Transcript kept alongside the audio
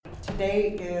today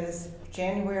is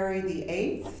January the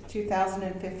 8th,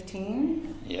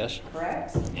 2015, Yes,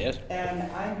 correct? yes. And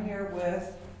I'm here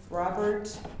with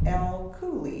Robert L.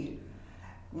 Cooley.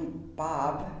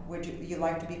 Bob, would you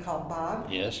like to be called Bob?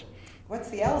 Yes.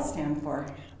 What's the L stand for?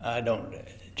 I don't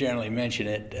generally mention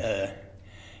it.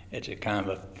 It's a kind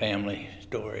of a family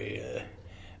story.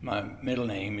 My middle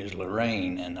name is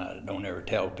Lorraine, and I don't ever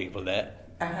tell people that.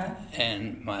 Uh-huh.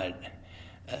 And my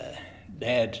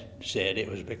dad said it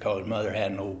was because mother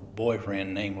had an old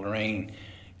boyfriend named Lorraine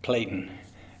Clayton,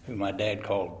 who my dad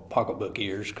called pocketbook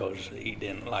ears because he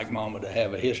didn't like mama to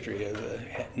have a history of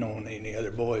knowing any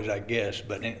other boys, I guess.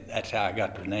 But that's how I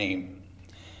got the name.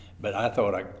 But I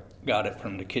thought I got it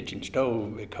from the kitchen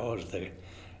stove because the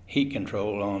heat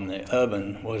control on the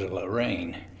oven was a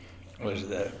Lorraine, was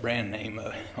the brand name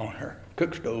on her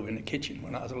cook stove in the kitchen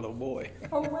when I was a little boy.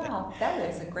 Oh, wow. That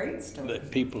is a great story. But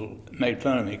people made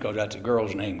fun of me because that's a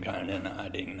girl's name kind of, and I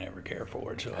didn't ever care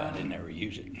for it, so I didn't ever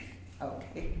use it.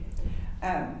 Okay.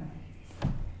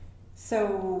 So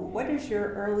what is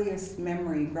your earliest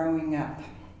memory growing up?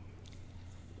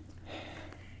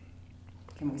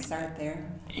 Can we start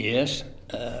there? Yes,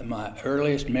 my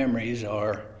earliest memories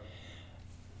are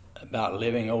about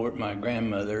living over at my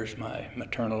grandmother's, my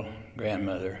maternal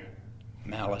grandmother,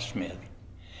 Malice Smith.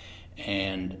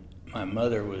 And my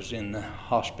mother was in the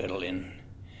hospital in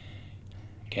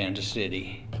Kansas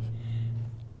City.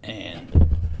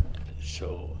 And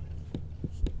so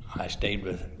I stayed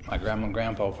with my grandma and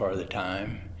grandpa part of the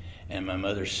time. And my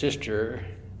mother's sister,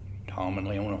 Tom and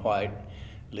Leona White,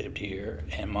 lived here.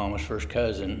 And Mama's first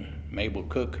cousin, Mabel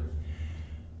Cook.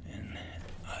 And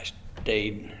I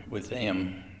stayed with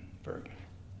them for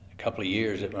a couple of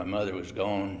years that my mother was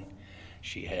gone.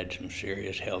 She had some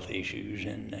serious health issues,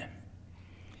 and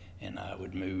I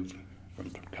would move from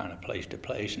kind of place to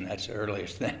place, and that's the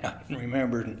earliest thing I can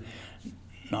remember,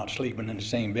 not sleeping in the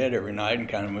same bed every night and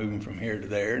kind of moving from here to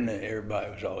there, and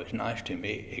everybody was always nice to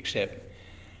me, except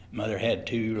Mother had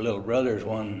two little brothers,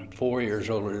 one 4 years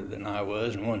older than I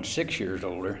was and one 6 years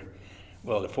older.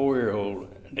 Well, the 4-year-old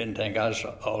didn't think I was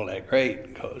all that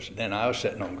great because then I was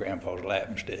sitting on Grandpa's lap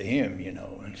instead of him,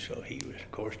 and so he was,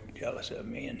 of course, jealous of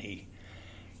me, and he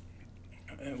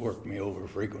worked me over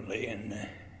frequently, and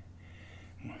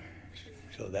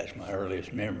so that's my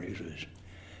earliest memories was,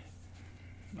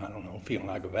 I don't know, feeling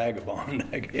like a vagabond,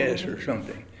 I guess, or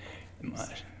something.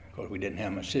 Of course, we didn't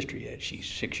have my sister yet. She's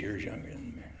 6 years younger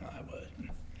than I was.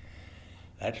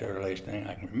 That's the earliest thing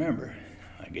I can remember,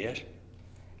 I guess.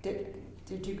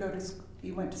 Did you go to school?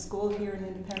 You went to school here in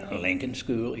Independence? Lincoln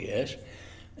School, yes.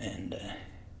 And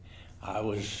I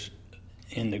was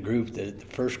in the group, the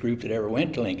first group that ever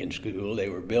went to Lincoln School. They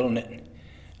were building it.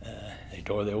 They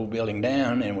tore the old building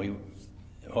down, and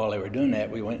while they were doing that,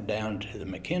 we went down to the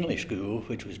McKinley School,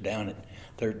 which was down at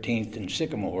 13th and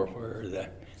Sycamore, where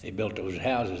they built those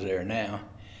houses there now.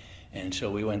 And so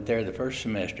we went there the first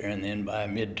semester, and then by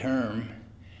midterm,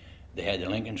 they had the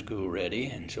Lincoln School ready,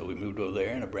 and so we moved over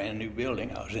there in a brand new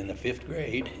building. I was in the 5th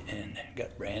grade and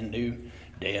got brand new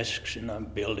desks and a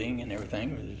building and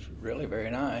everything. It was really very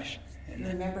nice. And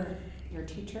remember your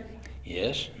teacher?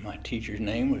 Yes, my teacher's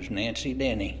name was Nancy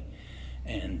Denny,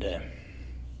 and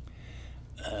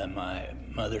my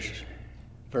mother's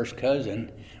first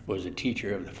cousin was a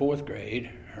teacher of the 4th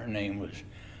grade. Her name was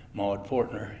Maud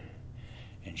Fortner,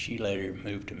 and she later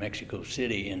moved to Mexico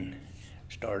City and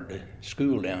started a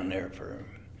school down there for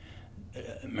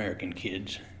American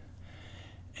kids.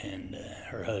 And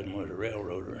her husband was a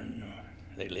railroader, and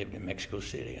they lived in Mexico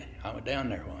City. I went down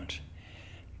there once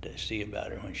to see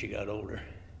about her when she got older.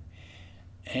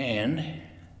 And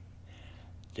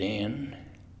then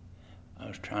I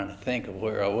was trying to think of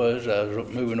where I was. I was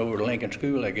moving over to Lincoln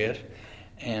School, I guess,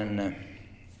 and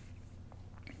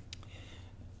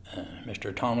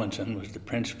Mr. Tomlinson was the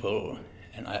principal,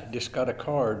 and I just got a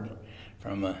card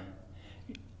from a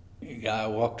guy I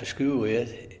walked to school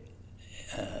with.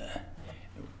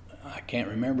 I can't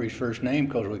remember his first name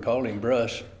because we called him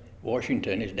Bruss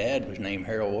Washington. His dad was named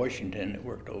Harold Washington that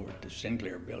worked over at the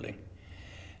Sinclair building.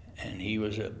 And he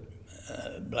was a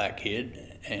black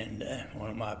kid and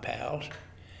one of my pals.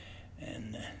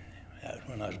 And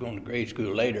when I was going to grade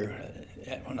school later,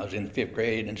 when I was in the 5th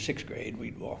grade and 6th grade,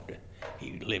 we'd walk to,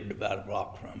 he lived about a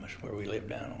block from us where we lived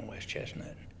down on West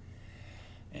Chestnut.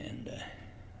 And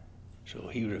so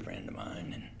he was a friend of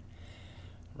mine. And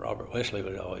Robert Wesley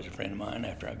was always a friend of mine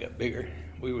after I got bigger.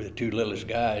 We were the two littlest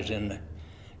guys in the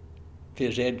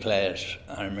phys ed class.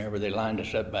 I remember they lined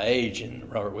us up by age,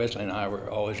 and Robert Wesley and I were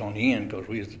always on the end because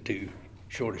we was the two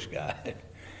shortest guys.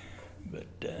 But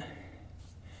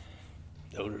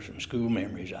those are some school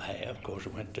memories I have. Of course,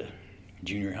 I went to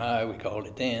junior high, we called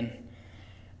it then,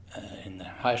 in the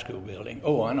high school building.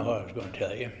 Oh, I know what I was going to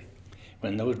tell you.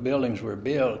 When those buildings were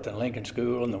built, the Lincoln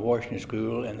School and the Washington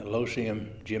School and the Lyceum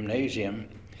Gymnasium,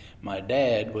 my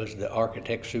dad was the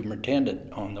architect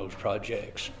superintendent on those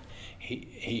projects.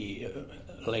 He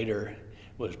later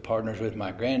was partners with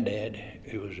my granddad,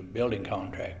 who was a building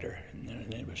contractor,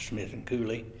 and it was Smith and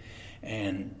Cooley.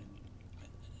 And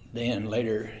then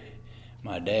later,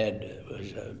 my dad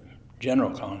was a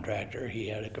general contractor. He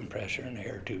had a compressor and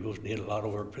air tools, did a lot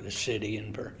of work for the city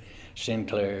and for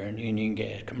Sinclair and Union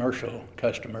Gas commercial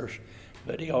customers,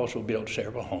 but he also built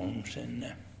several homes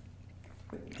and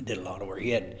did a lot of work.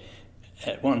 He had,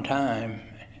 at one time,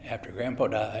 after Grandpa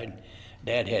died,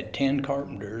 Dad had 10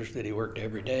 carpenters that he worked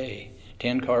every day,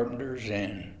 10 carpenters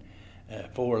and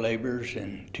 4 laborers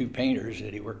and 2 painters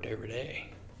that he worked every day.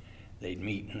 They'd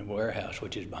meet in the warehouse,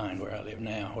 which is behind where I live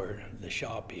now, where the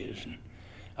shop is. And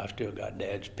I've still got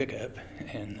Dad's pickup,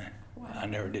 and wow. I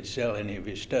never did sell any of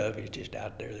his stuff. It's just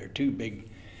out there. There are 2 big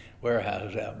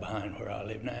warehouses out behind where I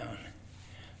live now, and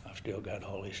I've still got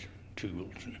all his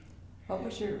tools. And what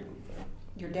was your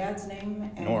dad's name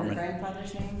and Norman, your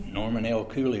grandfather's name? Norman L.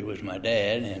 Cooley was my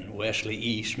dad, and Wesley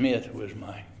E. Smith was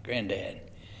my granddad.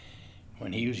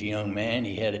 When he was a young man,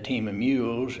 he had a team of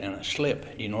mules and a slip.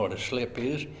 You know what a slip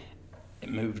is? It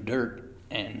moves dirt,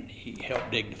 and he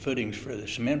helped dig the footings for the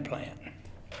cement plant.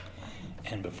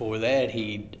 And before that,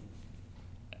 he'd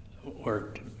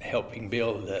worked helping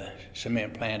build the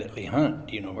cement plant at Lee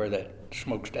Hunt, you know where that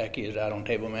smokestack is out on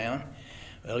Table Mound?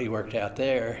 Well, he worked out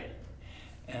there,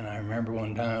 and I remember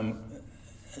one time,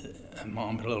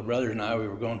 Mom and little brother and I, we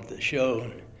were going to the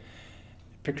show,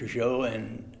 picture show,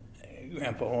 and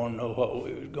Grandpa wanted to know what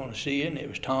we was going to see, and it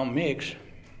was Tom Mix.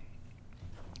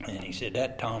 And he said,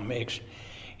 that Tom Mix,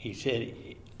 he said,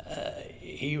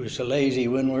 he was so lazy he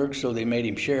wouldn't work, so they made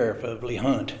him sheriff of Lee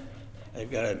Hunt. They've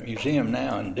got a museum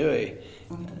now in Dewey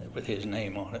with his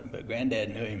name on it, but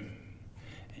Granddad knew him,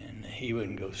 and he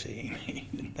wouldn't go see him. He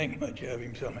didn't think much of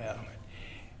him somehow.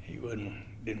 He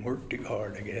didn't work too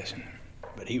hard, I guess,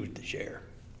 but he was the sheriff.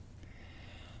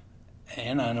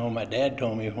 And I know my dad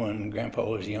told me when Grandpa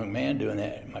was a young man doing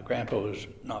that, my grandpa was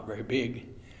not very big,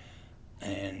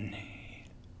 and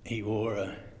he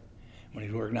wore when he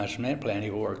was working out a cement plant, he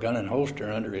wore a gun and holster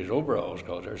under his overalls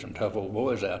because there's some tough old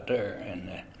boys out there,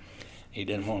 and he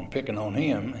didn't want them picking on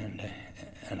him,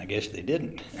 and I guess they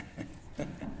didn't.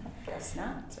 Guess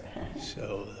not.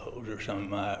 So those are some of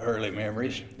my early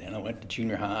memories. Then I went to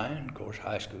junior high, and of course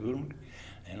high school,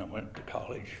 and I went to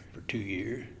college for 2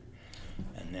 years,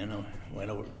 and then I went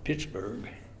over to Pittsburgh,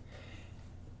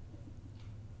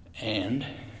 and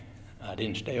I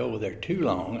didn't stay over there too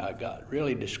long. I got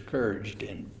really discouraged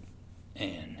and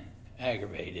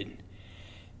aggravated,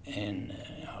 and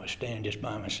I was staying just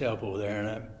by myself over there in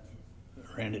a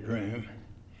rented room,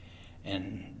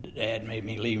 and Dad made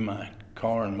me leave my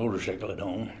car and motorcycle at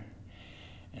home,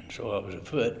 and so I was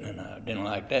afoot, and I didn't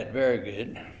like that very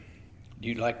good. Do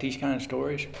you like these kind of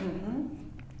stories?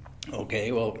 Mm-hmm.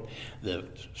 Okay, well, the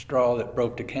straw that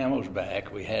broke the camel's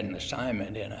back, we had an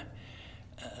assignment in a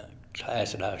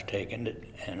class that I was taking,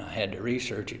 and I had to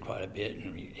research it quite a bit,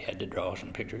 and we had to draw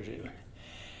some pictures of it.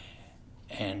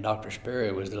 And Dr.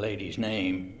 Sperry was the lady's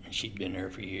name, and she'd been there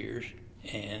for years,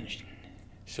 and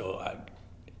so I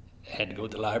had to go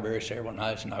to the library several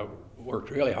nights, and I worked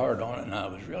really hard on it, and I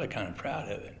was really kind of proud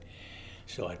of it.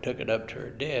 So I took it up to her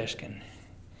desk and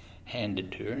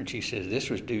handed it to her, and she says, "This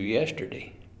was due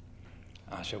yesterday."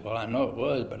 I said, "Well, I know it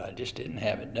was, but I just didn't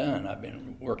have it done. I've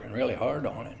been working really hard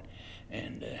on it,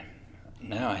 and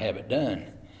now I have it done."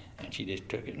 And she just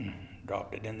took it and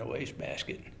dropped it in the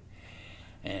wastebasket.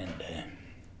 And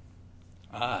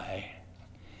I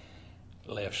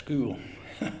left school.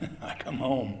 I come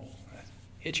home,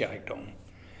 hitchhiked home,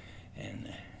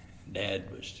 and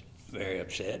Dad was very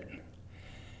upset.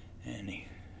 And he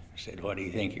said, "What do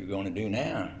you think you're going to do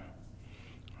now?"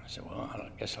 I said, "Well, I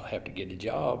guess I'll have to get a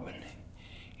job." And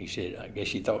he said, "I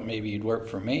guess you thought maybe you'd work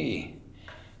for me."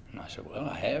 And I said, "Well,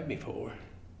 I have before."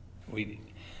 My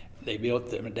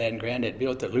Dad and Granddad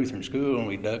built the Lutheran school, and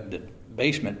we dug the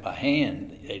basement by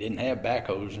hand. They didn't have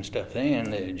backhoes and stuff then.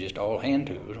 They were just all hand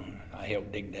tools. I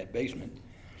helped dig that basement.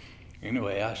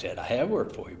 Anyway, I said, "I have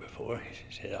worked for you before."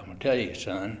 He said, "I'm going to tell you,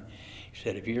 son." He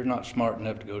said, "If you're not smart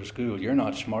enough to go to school, you're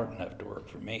not smart enough to work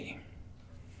for me."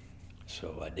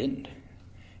 So I didn't.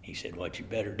 He said, "What you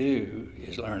better do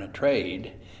is learn a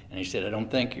trade." And he said, "I don't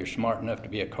think you're smart enough to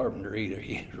be a carpenter either."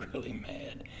 He was really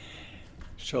mad.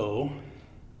 So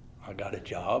I got a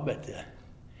job at the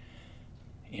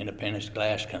Independence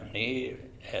Glass Company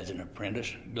as an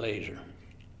apprentice glazer.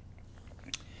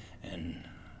 And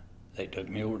they took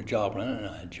me over to Joplin, and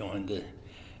I joined the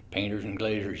Painters and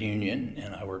Glazers Union,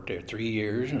 and I worked there 3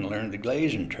 years and learned the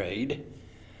glazing trade.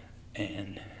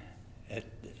 And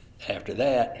after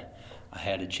that, I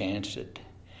had a chance that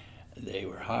they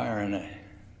were hiring an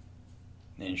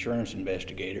insurance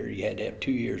investigator. You had to have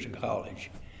 2 years of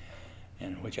college,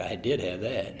 and which I did have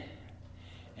that.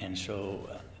 And so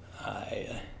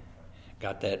I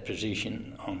got that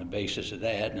position on the basis of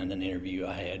that, and an interview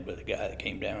I had with a guy that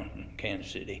came down from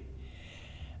Kansas City.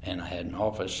 And I had an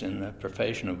office in the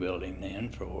professional building then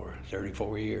for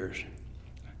 34 years.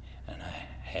 And I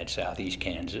had Southeast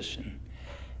Kansas,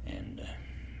 and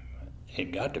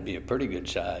it got to be a pretty good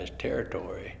sized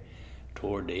territory.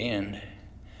 Toward the end,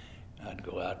 I'd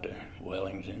go out to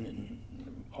Wellington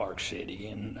and Park City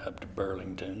and up to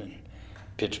Burlington and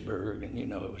Pittsburgh, and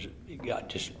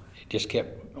it just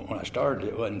kept. When I started,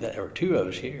 it wasn't that there were two of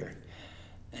us here,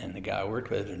 and the guy I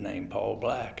worked with was named Paul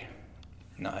Black,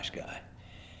 nice guy,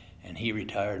 and he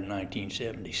retired in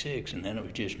 1976, and then it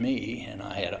was just me, and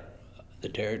I had the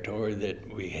territory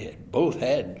that we both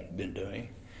had been doing,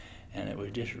 and it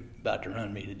was just about to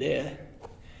run me to death.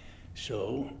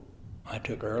 So I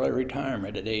took early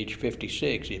retirement at age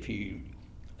 56. If you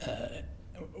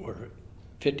were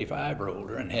 55 or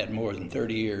older and had more than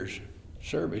 30 years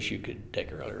service, you could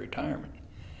take early retirement.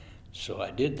 So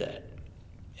I did that,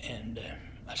 and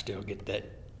I still get that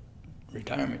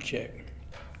retirement check.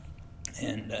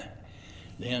 And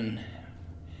then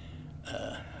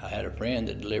I had a friend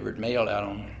that delivered mail out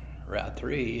on Route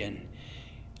 3, and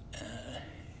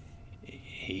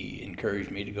he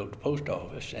encouraged me to go to the post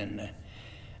office and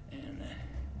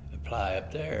apply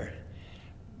up there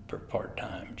for a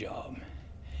part-time job.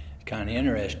 It's kind of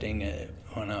interesting.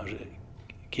 When I was a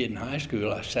kid in high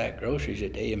school, I sacked groceries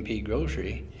at the A&P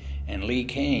Grocery, and Lee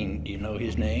Kane, do you know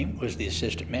his name, was the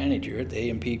assistant manager at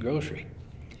the A&P Grocery.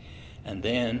 And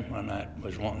then when I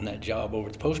was wanting that job over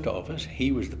at the post office,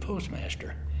 he was the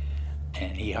postmaster,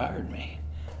 and he hired me.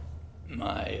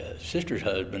 My sister's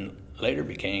husband later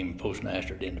became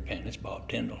postmaster at Independence, Bob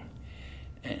Tyndall.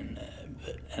 And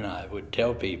I would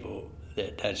tell people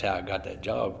that that's how I got that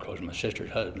job, because my sister's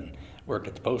husband worked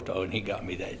at the post office and he got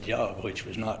me that job, which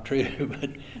was not true, but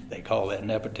they call that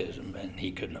nepotism, and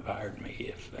he couldn't have hired me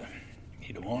if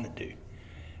he'd have wanted to,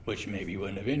 which maybe he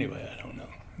wouldn't have anyway, I don't know.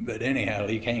 But anyhow,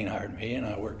 Lee Kane hired me, and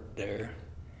I worked there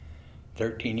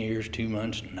 13 years, 2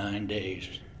 months, and 9 days.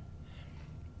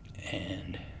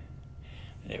 And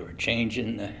they were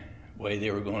changing the way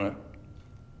they were going to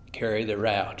carry the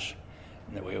routes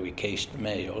and the way we cased the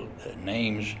mail. The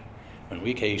names, when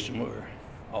we cased them, were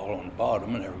all on the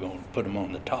bottom, and they were going to put them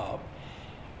on the top,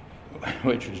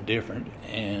 which was different.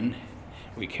 And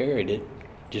we carried it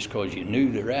just because you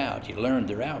knew the route. You learned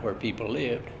the route where people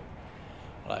lived.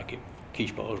 Like if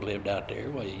Keishballs lived out there,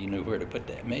 well, you knew where to put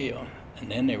that mail.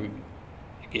 And then they were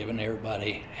giving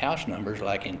everybody house numbers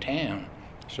like in town,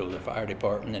 so the fire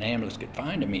department and ambulance could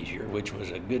find them easier, which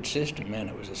was a good system, and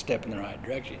it was a step in the right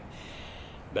direction.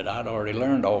 But I'd already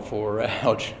learned all 4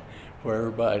 routes where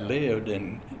everybody lived,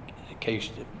 and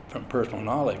cased it from personal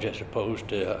knowledge as opposed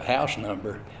to a house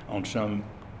number on some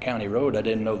county road. I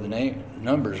didn't know the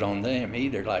numbers on them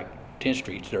either, like 10th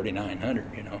Street's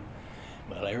 3900,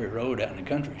 Well, every road out in the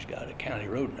country's got a county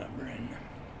road number, and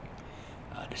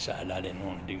I decided I didn't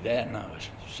want to do that, and I was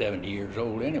 70 years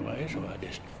old anyway, so I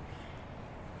just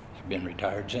been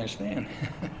retired since then.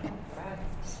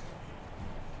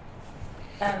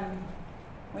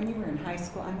 When you were in high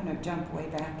school, I'm going to jump way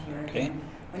back here. Okay.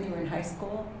 When you were in high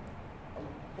school,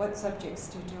 what subjects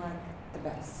did you like the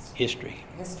best? History.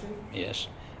 History? Yes.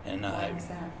 And Why was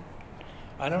that?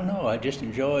 I don't know, I just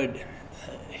enjoyed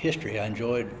history. I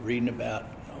enjoyed reading about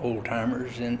old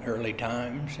timers in early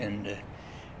times, and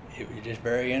it was just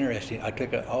very interesting. I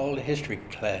took all the history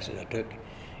classes. I took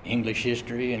English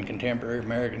history and contemporary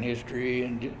American history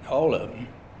and all of them.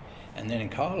 And then in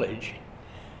college,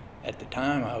 at the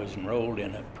time I was enrolled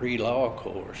in a pre-law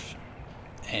course,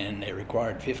 and it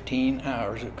required 15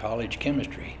 hours of college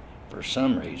chemistry for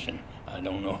some reason. I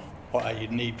don't know why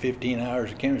you'd need 15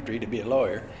 hours of chemistry to be a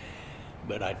lawyer,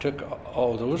 but I took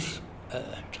all those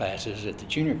classes at the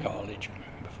junior college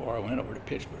before I went over to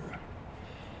Pittsburgh.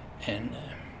 And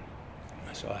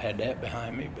so I had that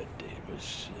behind me, but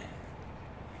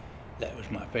that was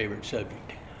my favorite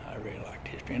subject. I really liked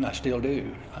history, and I still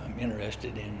do. I'm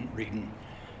interested in reading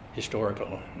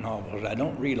historical novels. I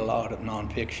don't read a lot of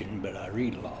nonfiction, but I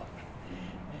read a lot.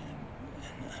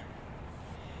 And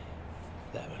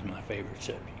that was my favorite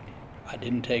subject. I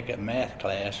didn't take a math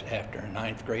class after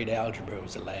 9th grade algebra. It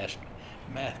was the last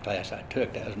math class I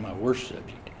took. That was my worst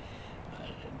subject.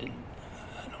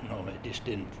 I don't know, it just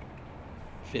didn't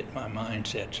fit my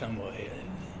mindset some way.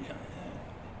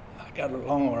 I I got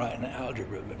along all right in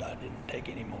algebra, but I didn't take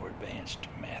any more advanced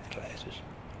math classes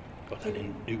because I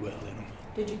didn't do well in them.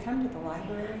 Did you come to the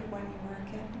library when you were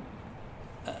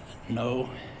a kid? No,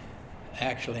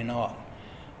 actually not.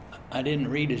 I didn't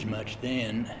read as much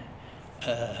then.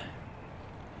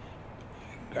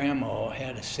 Grandma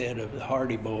had a set of the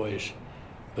Hardy Boys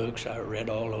books. I read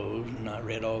all those, and I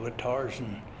read all the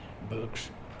Tarzan books.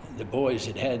 The boys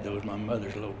had those. My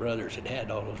mother's little brothers had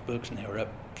all those books, and they were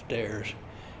upstairs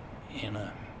in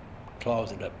a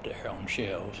closet up there on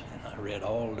shelves, and I read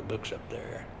all the books up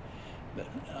there. But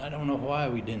I don't know why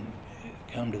we didn't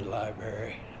come to the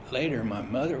library. Later, my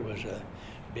mother was a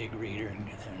big reader and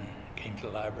came to the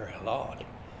library a lot.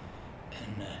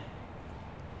 And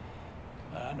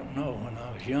I don't know, when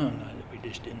I was young, we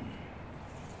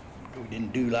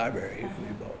didn't do libraries.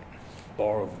 We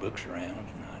borrowed books around,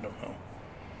 and I don't know.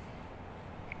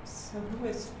 So who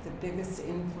was the biggest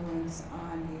influence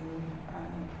on you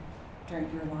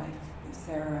during your life? Is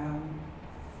there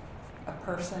a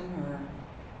person or?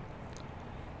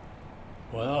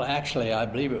 Well, actually, I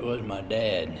believe it was my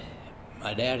dad.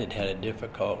 My dad had a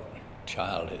difficult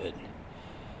childhood.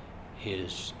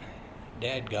 His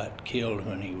dad got killed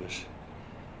when he was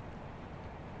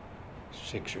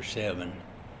 6 or 7,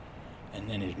 and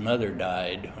then his mother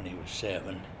died when he was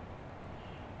 7.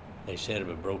 They said of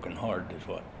a broken heart is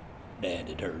what Dad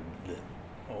had heard the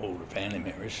older family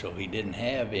members, so he didn't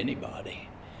have anybody.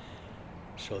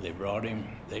 So they brought him.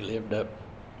 They lived up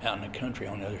out in the country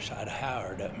on the other side of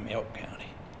Howard, up in Elk County.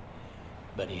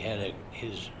 But he had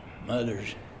his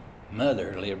mother's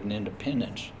mother lived in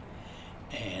Independence,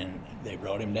 and they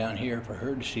brought him down here for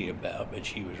her to see about, but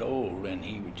she was old, and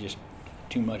he was just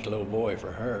too much little boy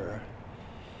for her.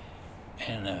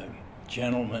 And a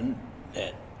gentleman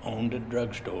that owned a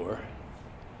drugstore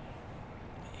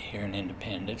here in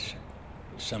Independence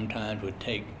sometimes would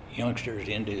take youngsters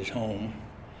into his home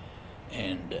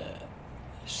and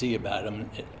see about them,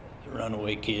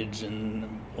 runaway kids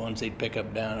and ones they'd pick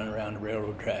up down and around the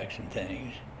railroad tracks and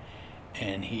things.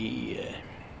 And he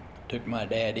took my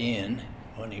dad in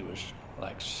when he was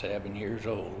like 7 years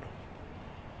old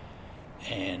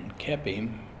and kept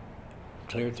him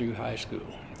clear through high school.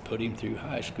 Put him through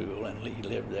high school, and he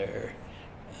lived there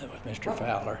with Mr.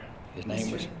 Fowler. His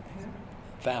name was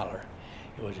Fowler.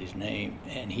 It was his name,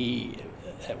 and he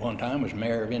at one time was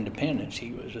mayor of Independence.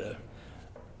 He was a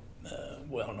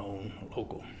well-known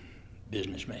local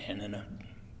businessman and a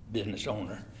business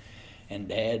owner. And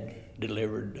Dad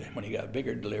delivered, when he got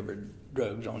bigger, delivered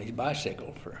drugs on his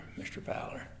bicycle for Mr.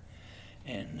 Fowler.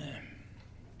 And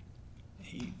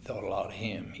he thought a lot of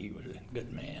him. He was a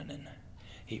good man, and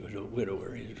he was a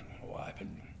widower. His wife had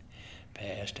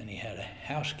passed, and he had a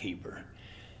housekeeper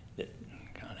that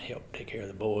kind of helped take care of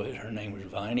the boys. Her name was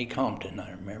Viney Compton,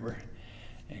 I remember.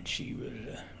 And she was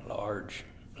a large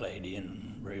lady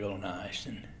and real nice.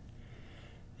 And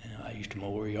I used to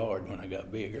mow her yard when I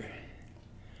got bigger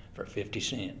for 50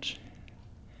 cents.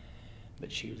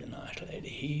 But she was a nice lady.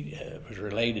 He was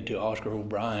related to Oscar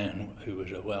O'Brien, who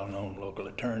was a well-known local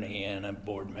attorney and a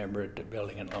board member at the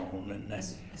Building and Loan. And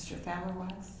Mr. Fowler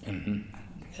was? Mm-hmm.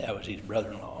 That was his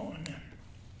brother-in-law. And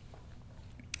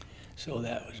so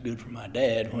that was good for my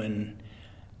dad. When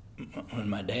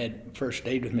my dad first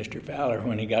stayed with Mr. Fowler,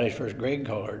 when he got his first grade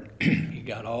card, he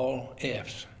got all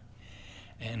F's.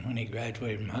 And when he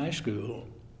graduated from high school,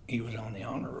 he was on the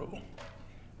honor roll.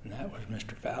 And that was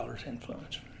Mr. Fowler's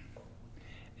influence.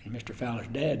 And Mr. Fowler's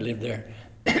dad lived there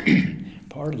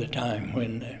part of the time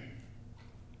when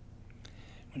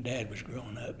Dad was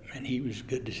growing up, and he was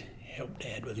good to help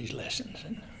Dad with his lessons.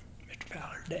 And Mr.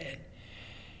 Fowler's dad,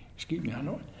 excuse me, I don't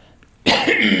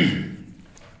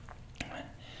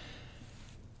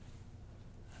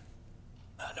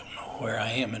know where I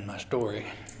am in my story,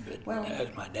 but that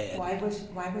was my dad. Why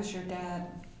was your dad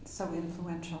so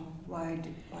influential? Why do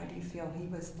you feel he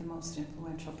was the most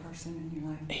influential person in your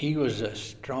life? He was a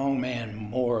strong man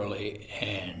morally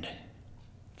and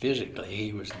physically.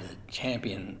 He was the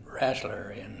champion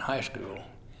wrestler in high school,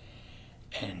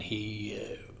 and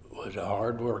he was a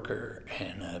hard worker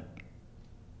and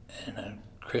a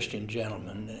Christian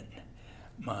gentleman. And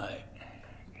my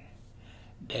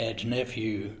dad's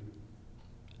nephew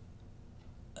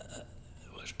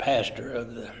was pastor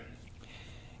of the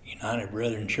United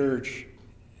Brethren Church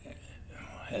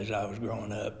as I was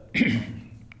growing up.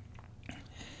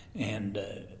 And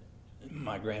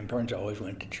my grandparents always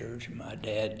went to church. And my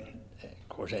dad, of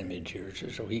course, had mid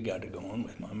churches, so he got to going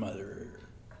with my mother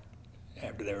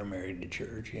after they were married to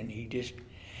church. And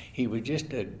he was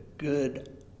just a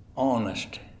good,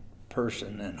 honest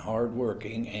person and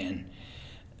hardworking, and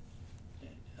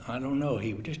I don't know,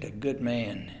 he was just a good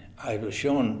man. I was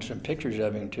showing some pictures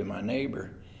of him to my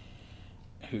neighbor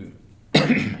who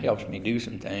helps me do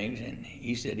some things, and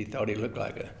he said he thought he looked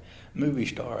like a movie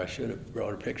star. I should have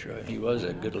brought a picture of him. He was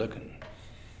a good-looking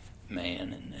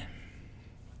man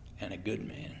and a good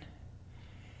man.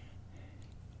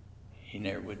 He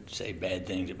never would say bad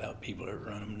things about people or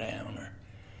run them down.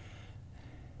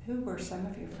 Who were some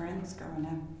of your friends growing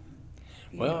up?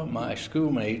 Well, my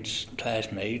schoolmates,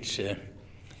 classmates,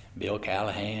 Bill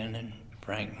Callahan and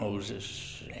Frank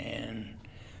Moses and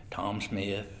Tom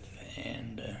Smith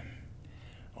and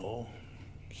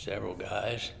several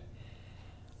guys.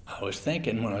 I was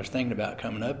thinking, when I was thinking about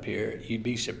coming up here, you'd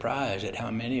be surprised at how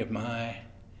many of my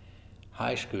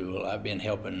high school I've been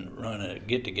helping run a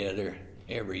get-together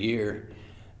every year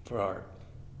for our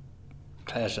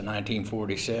class of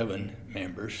 1947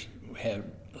 members. We have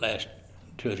last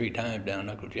 2 or 3 times down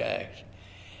Uncle Jack's.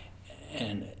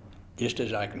 And just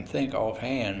as I can think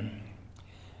offhand,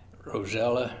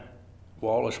 Rosella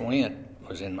Wallace Went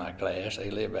was in my class.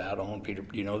 They live out on Peter,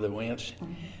 you know the Wentz?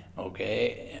 Mm-hmm.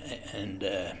 Okay, and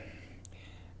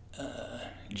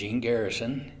Gene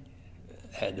Garrison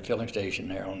had the filling station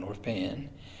there on North Penn,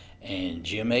 and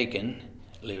Jim Aiken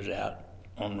lives out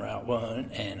on Route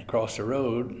 1, and across the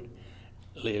road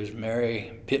lives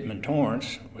Mary Pittman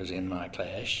Torrance, was in my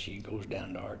class. She goes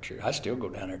down to our church. I still go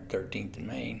down there at 13th and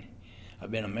Main.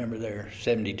 I've been a member there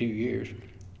 72 years.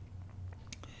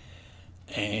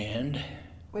 And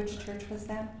which church was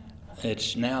that?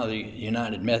 It's now the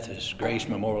United Methodist, Grace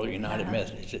Memorial United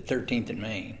Methodist. It's at 13th and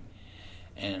Main.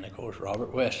 And of course,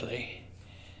 Robert Wesley,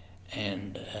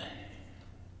 and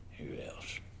who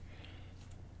else?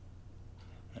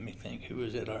 Let me think, who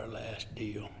was at our last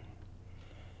deal?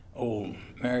 Oh,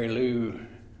 Mary Lou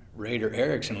Rader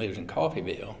Erickson lives in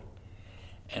Coffeyville,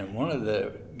 and one of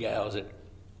the gals that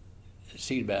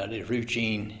see about it is Ruth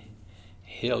Jean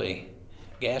Hilly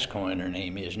Gascoigne, her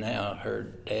name is now. Her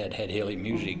dad had Hilly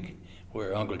Music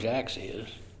where Uncle Jack's is,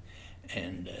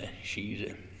 and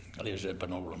she lives up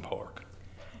in Overland Park.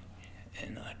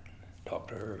 And I talked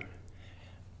to her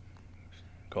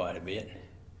quite a bit.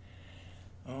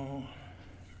 Oh,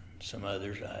 some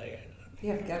others Do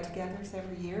you have get-togethers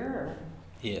every year, or?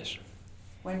 Yes.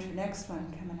 When's your next one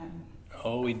coming up?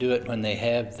 Oh, we do it when they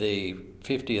have the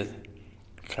 50th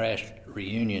class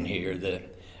reunion here.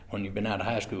 When you've been out of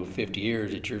high school 50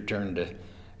 years, it's your turn to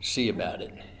see about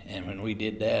it. And when we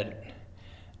did that,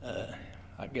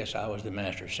 I guess I was the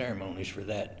master of ceremonies for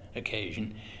that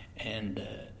occasion. And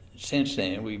since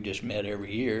then, we've just met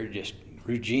every year. Just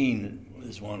Regine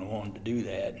was one who wanted to do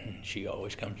that, and she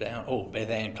always comes down. Oh, Beth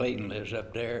Ann Clayton lives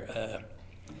up there.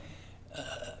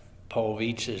 Paul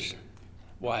Vietz's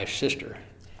wife's sister,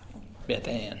 Beth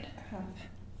Ann.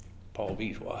 Paul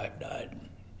Vietz's wife died.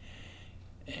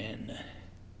 And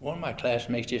one of my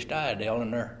classmates just died,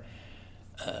 Eleanor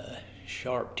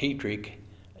Sharp Tetrick.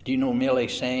 Do you know Millie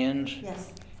Sands?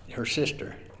 Yes. Her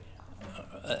sister,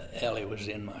 Ellie, was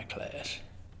in my class.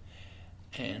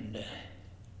 And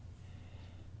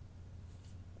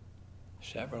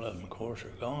several of them, of course, are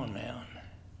gone now.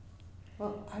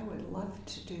 Well, I would love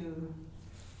to do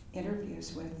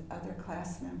interviews with other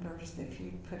class members if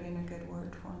you'd put in a good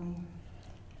word for me.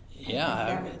 Yeah,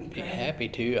 I would be happy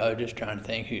to. I was just trying to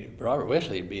think Robert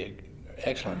Wesley would be an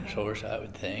excellent source, I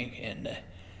would think. And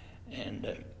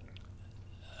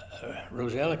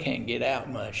Rosella can't get out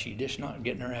much. She's just not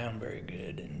getting around very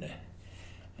good.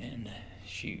 And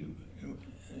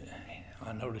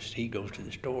I noticed he goes to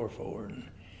the store for her, and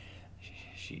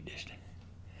she just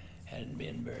hadn't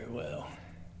been very well.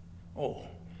 Oh,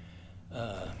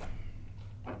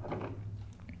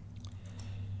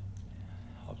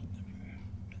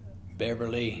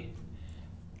 Beverly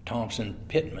Thompson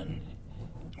Pittman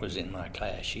was in my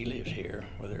class. She lives here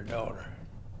with her daughter.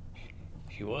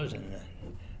 She was in the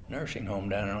nursing home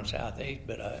down there on South 8th,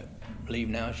 but I believe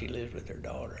now she lives with her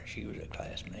daughter. She was a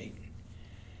classmate.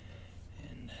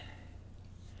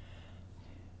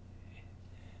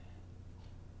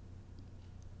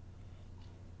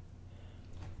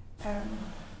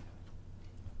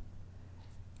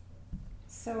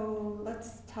 So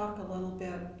let's talk a little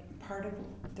bit. Part of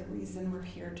the reason we're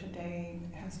here today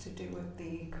has to do with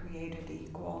the Created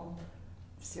Equal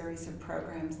series of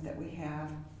programs that we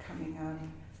have coming up.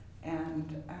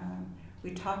 And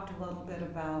we talked a little bit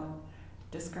about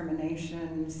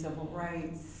discrimination, civil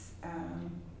rights,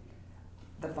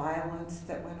 the violence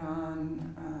that went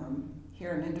on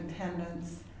here in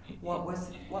Independence. What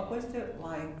was it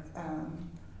like?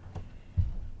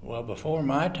 Well, before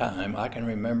my time, I can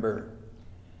remember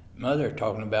Mother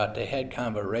talking about they had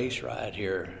kind of a race riot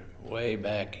here way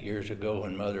back years ago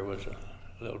when Mother was a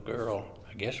little girl.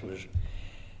 I guess it was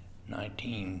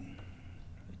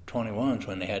 1921's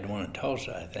when they had one in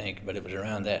Tulsa, I think, but it was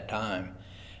around that time.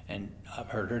 And I've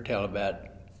heard her tell about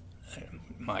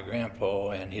my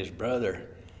grandpa and his brother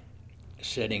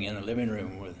sitting in the living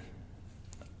room with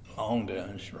long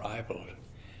guns, rifles,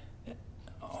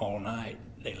 all night.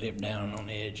 They lived down on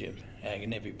the edge of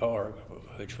Aganepi Park,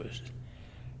 which was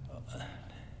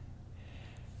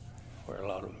where a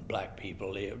lot of black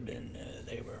people lived, and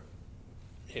it was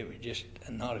just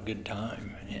not a good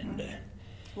time. And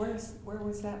where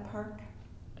was that park?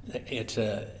 That's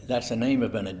the name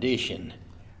of an addition.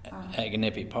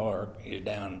 Aganepi Park is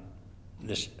down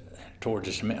this towards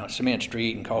the Cement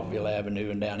Street and Coffeyville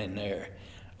Avenue, and down in there.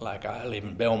 Like I live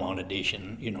in Belmont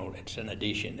Addition, it's an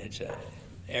addition. It's a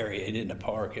area. It isn't a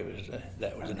park. It was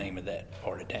that was the name of that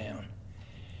part of town.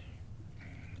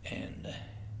 And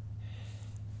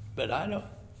but I don't.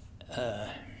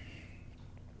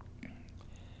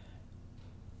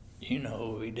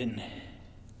 We didn't.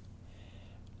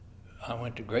 I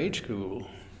went to grade school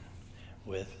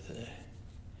with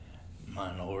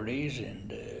minorities,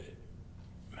 and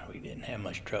we didn't have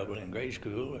much trouble in grade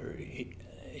school or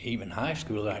even high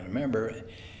school. I remember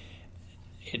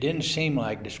it didn't seem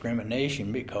like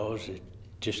discrimination because it's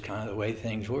just kind of the way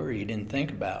things were. You didn't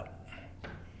think about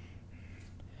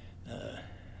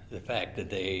the fact that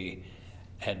they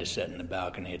had to sit in the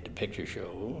balcony at the picture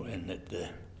show, and that the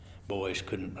boys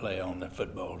couldn't play on the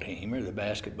football team or the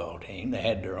basketball team. They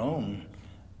had their own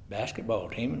basketball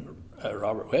team.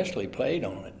 Robert Wesley played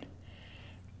on it,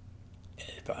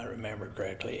 if I remember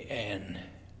correctly, and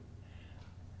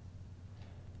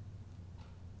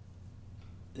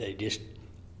they just,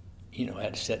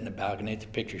 had to sit in the balcony at the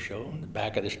picture show in the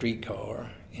back of the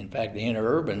streetcar. In fact, the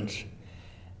interurbans,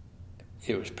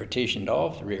 it was partitioned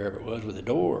off, the rear of it was, with a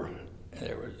door.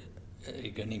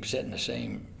 You couldn't even sit in the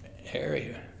same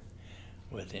area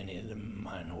with any of the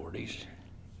minorities.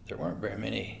 There weren't very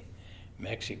many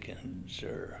Mexicans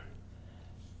or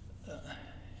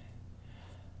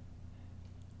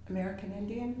American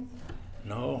Indians?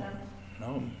 No.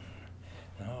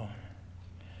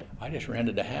 I just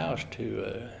rented a house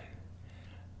to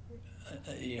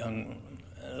a young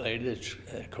lady that's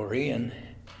Korean,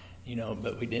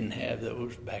 but we didn't have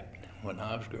those back when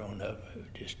I was growing up. It was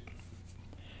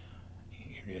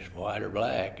just white or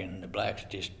black, and the blacks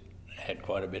just had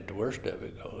quite a bit the worst of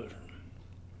it because,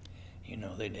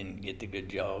 they didn't get the good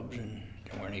jobs, and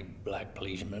there weren't any black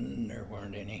policemen, and there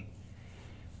weren't any.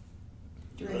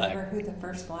 Do you remember who the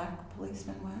first black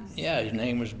policeman was? Yeah, his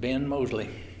name was Ben Mosley.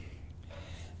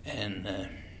 And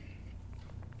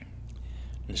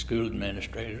the school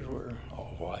administrators were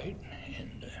all white,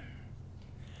 and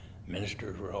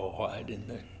ministers were all white,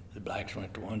 and the blacks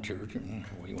went to one church, and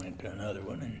we went to another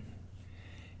one, and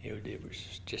it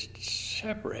was just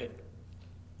separate.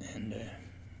 And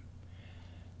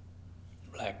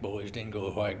black boys didn't go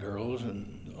with white girls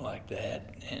and like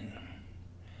that, and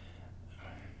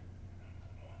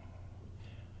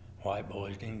white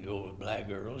boys didn't go with black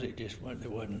girls. It just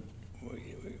there wasn't.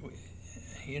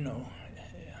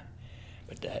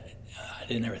 But that I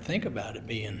didn't ever think about it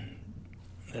being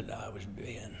that I was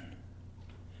being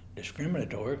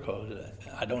discriminatory, because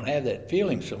I don't have that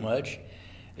feeling so much.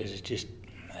 That's just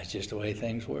the way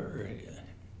things were,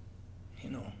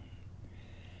 And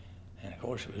of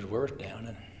course, it was worse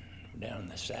down in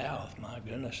the South. My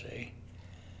goodness, I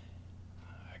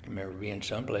can remember being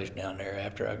someplace down there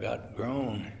after I got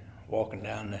grown, walking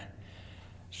down the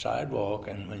sidewalk,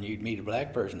 and when you'd meet a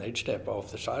black person, they'd step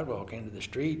off the sidewalk into the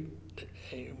street.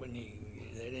 They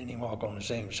didn't even walk on the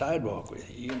same sidewalk with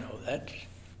you.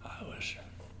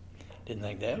 Didn't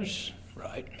think that was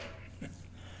right.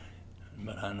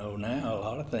 But I know now a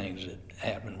lot of things that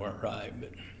happened weren't right.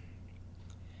 But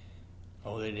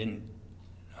they didn't.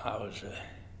 I was a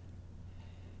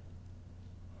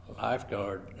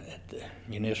lifeguard at the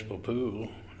municipal pool,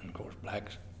 and of course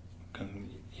blacks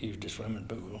couldn't use the swimming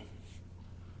pool.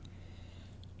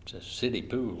 It's a city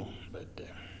pool, but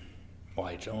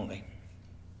whites only.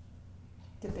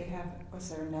 Was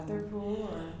there another pool,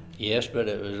 or? Yes, but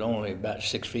it was only about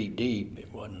 6 feet deep.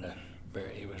 It wasn't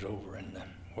it was over in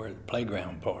where the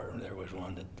playground part. There was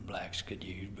one that the blacks could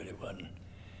use, but it wasn't,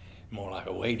 more like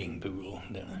a wading pool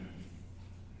than a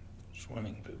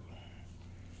swimming pool.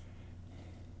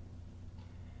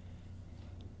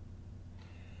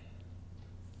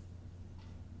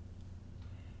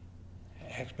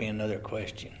 Ask me another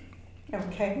question.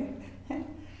 Okay.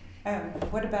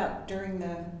 What about during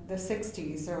the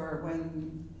 60s, or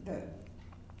when the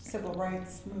civil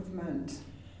rights movement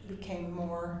became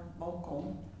more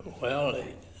vocal? Well,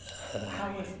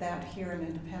 how was that here in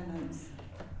Independence?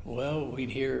 Well,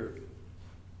 we'd hear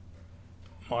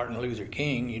Martin Luther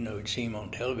King, you know, you'd see him on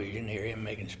television, hear him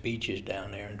making speeches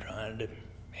down there and trying to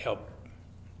help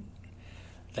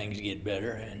things get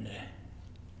better. And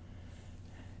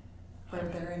were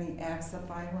there any acts of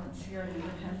violence here in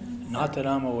Independence? not that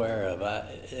I'm aware of.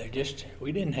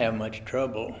 We didn't have much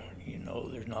trouble. You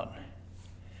know,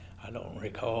 I don't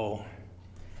recall.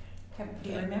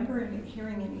 Do you remember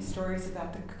hearing any stories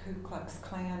about the Ku Klux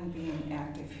Klan being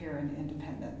active here in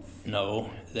Independence?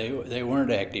 No, they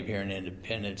weren't active here in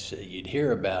Independence. You'd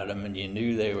hear about them, and you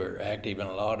knew they were active in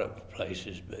a lot of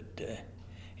places. But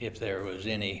if there was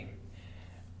any,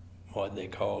 what they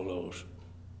call those,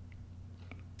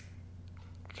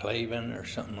 Klavan or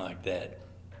something like that,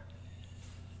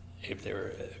 if there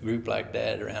were a group like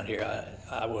that around here,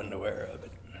 I wasn't aware of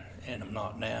it, and I'm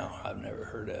not now. I've never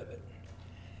heard of it.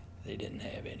 They didn't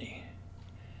have any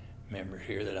members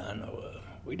here that I know of.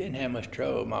 We didn't have much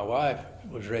trouble. My wife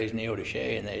was raised in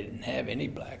Neodesha, and they didn't have any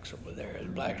blacks over there. The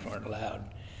blacks weren't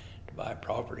allowed to buy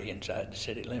property inside the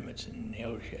city limits in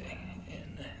Neodesha,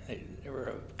 and there were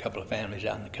a couple of families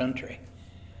out in the country.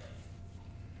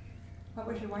 What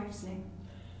was your wife's name?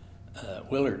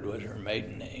 Willard was her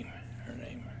maiden name. Her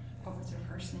name. What was her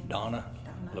first name? Donna.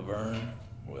 Laverne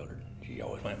Willard. She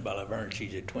always went by Laverne.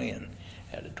 She's a twin.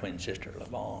 Had a twin sister,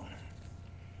 Lavon,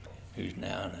 who's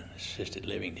now in an assisted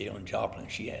living deal in Joplin.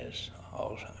 She has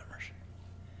Alzheimer's.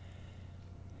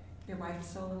 Your wife's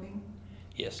still living?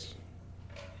 Yes.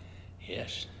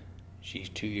 Yes. She's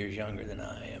 2 years younger than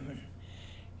I am, and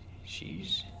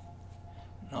she's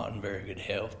not in very good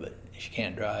health, but she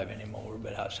can't drive anymore.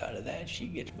 But outside of that, she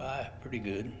gets by pretty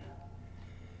good.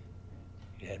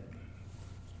 She had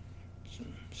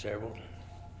several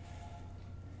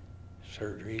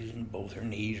surgeries and both her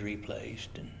knees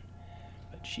replaced,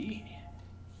 but she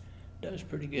does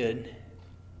pretty good.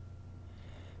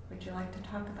 Would you like to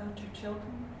talk about your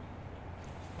children?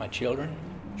 My children?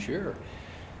 Mm-hmm. Sure.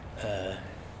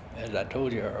 As I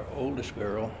told you, our oldest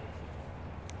girl,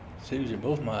 Susan,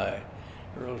 both my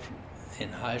girls in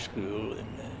high school and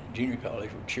junior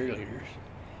college were cheerleaders,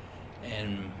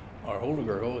 and our older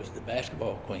girl is the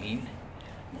basketball queen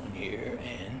one year,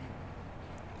 and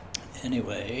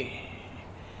anyway,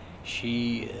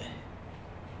 she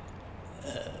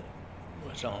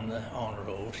was on the honor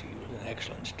roll. She was an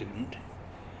excellent student,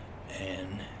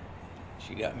 and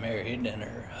she got married, and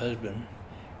her husband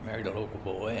married a local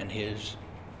boy, and he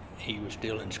was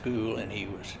still in school, and he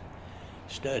was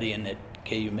studying at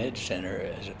KU Med Center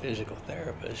as a physical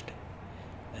therapist,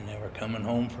 and they were coming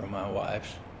home for my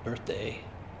wife's birthday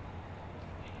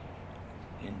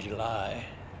in July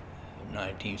of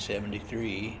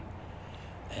 1973,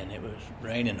 and it was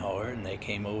raining hard, and they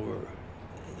came over.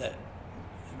 That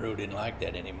road didn't like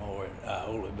that anymore at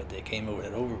Iola, but they came over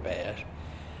that overpass,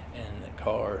 and the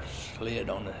car slid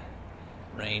on the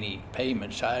rainy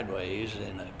pavement sideways,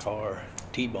 and the car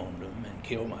T-boned them and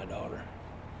killed my daughter.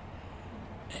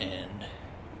 And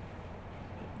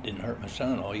it didn't hurt my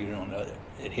son-in-law, even on the other.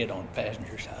 It hit on the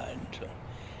passenger side, and so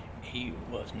he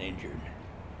wasn't injured.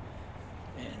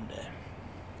 And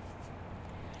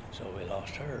so we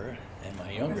lost her, and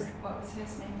my younger. What was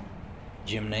his name?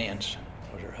 Jim Nance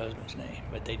was her husband's name,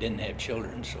 but they didn't have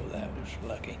children, so that was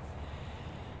lucky.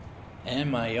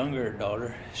 And my younger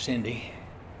daughter, Cindy,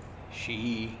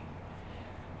 she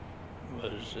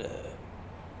was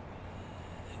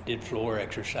did floor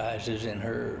exercises in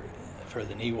for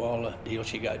the Newalla deal.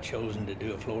 She got chosen to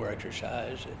do a floor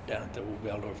exercise down at the old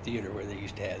Waldorf Theater where they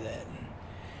used to have that. And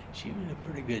she was a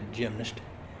pretty good gymnast,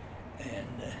 and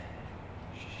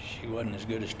she wasn't as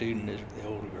good a student as the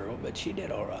older girl, but she did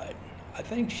all right. I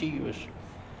think she was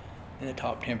in the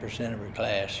top 10% of her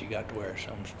class. She got to wear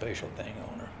some special thing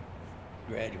on her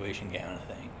graduation gown,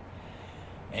 I think.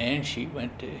 And she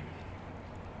went to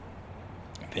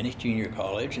finish junior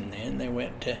college, and then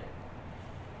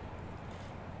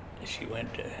she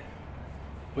went to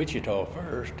Wichita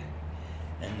first,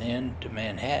 and then to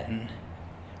Manhattan,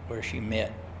 where she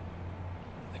met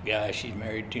the guy she's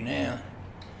married to now.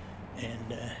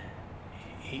 And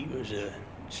he was a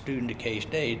student at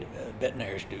K-State, a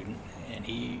veterinary student, and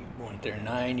he went there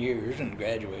 9 years and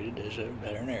graduated as a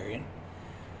veterinarian.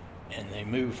 And they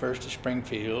moved first to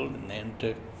Springfield and then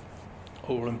to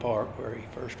Overland Park, where he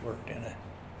first worked in an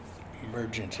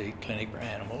emergency clinic for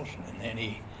animals, and then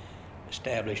he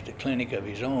established a clinic of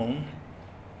his own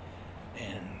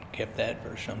and kept that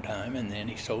for some time, and then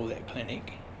he sold that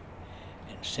clinic.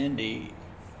 And Cindy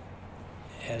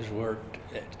has worked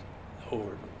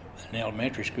over an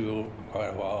elementary school for quite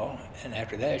a while, and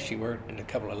after that she worked at a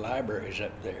couple of libraries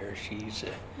up there. She's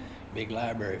a big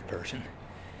library person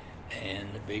and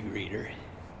a big reader,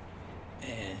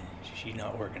 and she's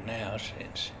not working now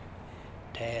since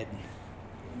Tad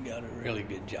got a really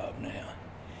good job now.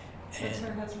 What's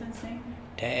her husband's name?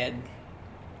 Tad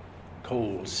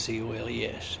Coles,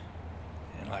 C-O-L-E-S.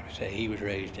 And like I say, he was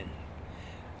raised in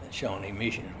the Shawnee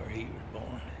Mission where he was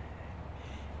born.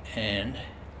 And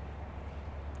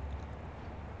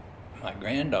my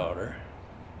granddaughter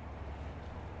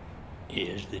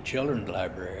is the children's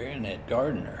librarian at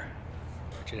Gardner,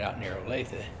 which is out near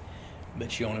Olathe.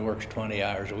 But she only works 20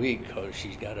 hours a week because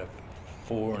she's got a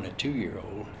 4 and a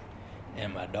 2-year-old.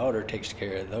 And my daughter takes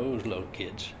care of those little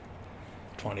kids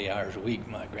 20 hours a week.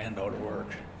 My granddaughter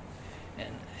works.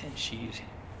 And she's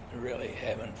really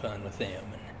having fun with them.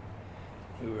 And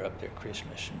we were up there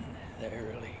Christmas, and they're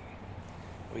really,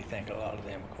 we think a lot of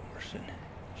them, of course, and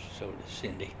so does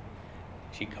Cindy.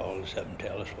 She calls us up and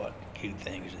tells us what cute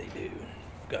things they do,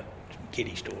 and got some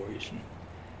kitty stories. And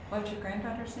What's your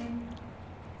granddaughter's name?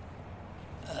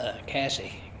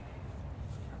 Cassie.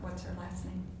 What's her last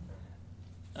name?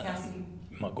 Cassie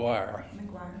McGuire.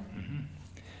 McGuire. Mm-hmm.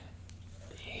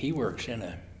 He works in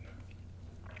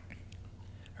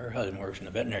her husband works in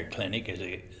a veterinary clinic as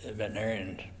a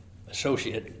veterinarian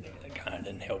associate, kind,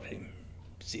 and helps him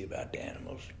see about the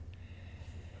animals.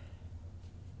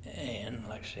 And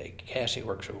like I say, Cassie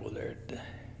works over there at the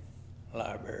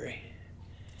library.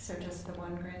 So just the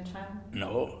one grandchild?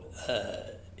 No,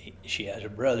 she has a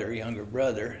brother, younger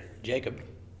brother, Jacob,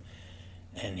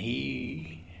 and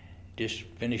he just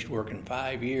finished working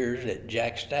 5 years at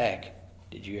Jack Stack.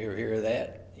 Did you ever hear of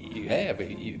that? You have.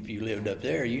 If you lived up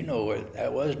there, you know where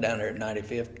that was, down there at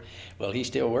 95th. Well, he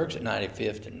still works at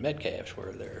 95th and Metcalf's,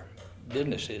 where their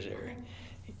business is there.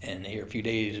 And here a few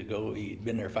days ago, he'd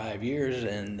been there 5 years,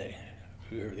 and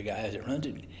whoever the guys that runs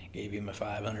it gave him a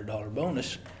 $500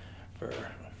 bonus for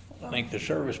length of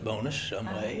service bonus some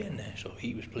way, and so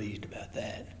he was pleased about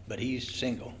that. But he's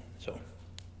single, so.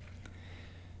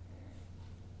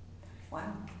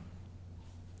 Wow.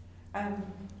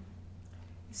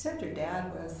 You said your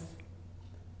dad was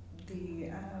the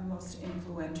most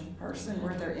influential person.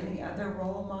 Were there any other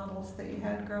role models that you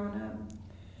had growing up?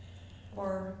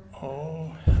 Or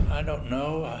I don't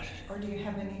know. Or do you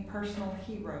have any personal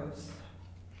heroes?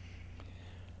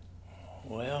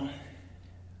 Well,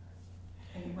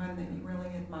 anyone that you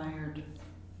really admired?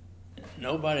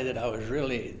 Nobody that I was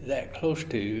really that close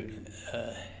to.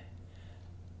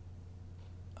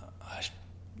 I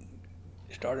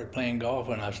started playing golf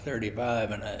when I was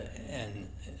 35, and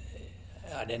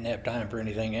I didn't have time for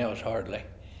anything else hardly.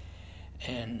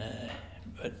 And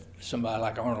but somebody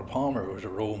like Arnold Palmer was a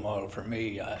role model for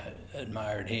me. I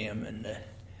admired him, and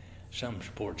some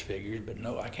sports figures, but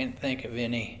no, I can't think of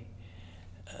any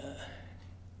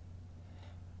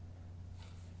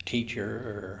teacher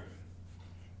or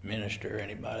minister,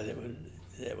 anybody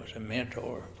that was a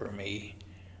mentor for me,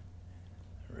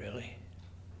 really.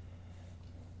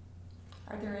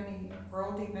 Are there any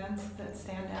world events that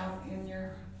stand out in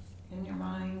your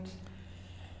mind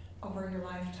over your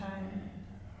lifetime?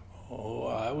 Oh,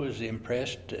 I was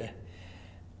impressed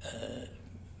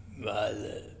by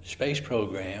the space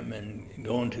program and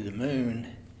going to the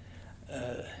moon.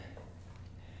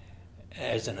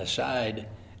 As an aside,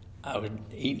 I was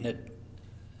eating at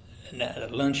a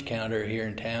lunch counter here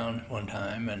in town one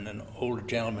time, and an older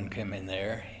gentleman came in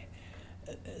there.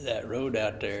 That road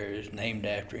out there is named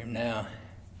after him now,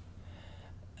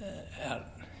 out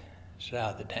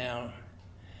south of town.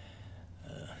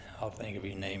 I'll think of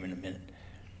his name in a minute.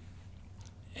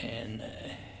 And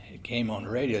it came on the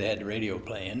radio. They had the radio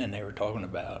playing, and they were talking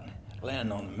about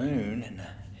landing on the moon.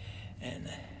 And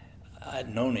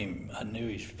I'd known him. I knew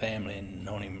his family and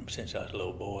known him since I was a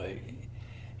little boy.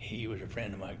 He was a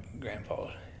friend of my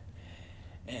grandpa's.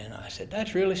 And I said,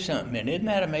 "That's really something, and isn't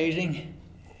that amazing?"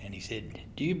 And he said,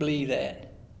 "Do you believe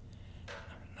that?"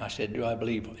 I said, "Do I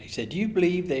believe?" He said, "Do you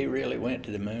believe they really went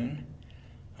to the moon?"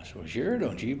 I said, "Well, sure,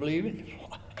 don't you believe it?"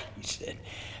 He said,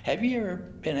 "Have you ever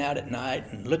been out at night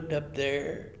and looked up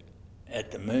there at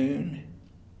the moon,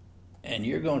 and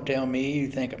you're going to tell me you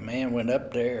think a man went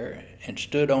up there and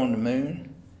stood on the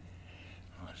moon?"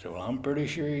 I said, "Well, I'm pretty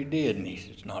sure he did." And he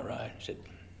said, "It's not right." He said,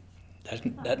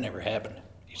 that never happened.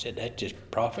 He said, "That's just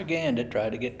propaganda, try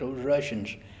to get those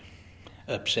Russians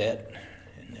upset."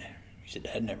 And he said,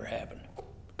 "That never happened.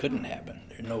 Couldn't happen.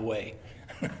 There's no way."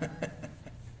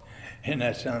 Isn't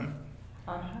that something?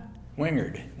 Uh-huh.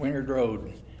 Wingard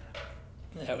Road.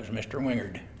 That was Mr.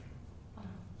 Wingard.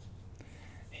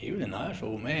 He was a nice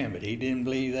old man, but he didn't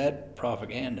believe that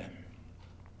propaganda.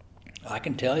 I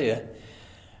can tell you,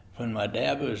 when my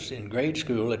dad was in grade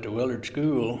school at the Willard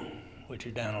School, which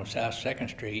is down on South 2nd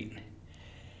Street,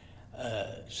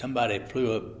 somebody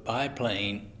flew a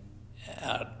biplane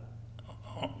out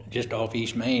just off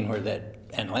East Main where that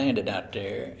and landed out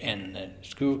there, and the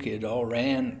school kids all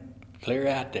ran clear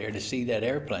out there to see that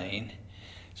airplane.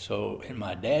 So in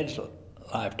my dad's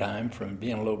lifetime, from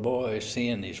being a little boy,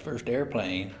 seeing his first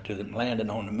airplane to them landing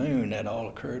on the moon, that all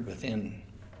occurred within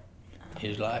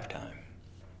his lifetime.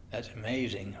 That's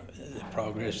amazing, the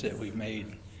progress that we've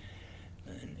made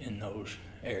in those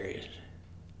areas.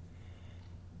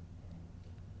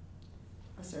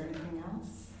 Was there anything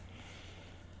else?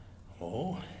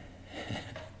 Oh,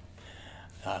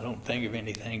 I don't think of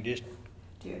anything, just...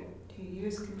 Do you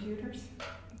use computers?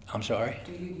 I'm sorry?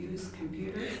 Do you use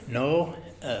computers? No,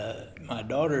 my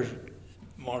daughters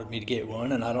wanted me to get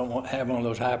one, and I don't have one of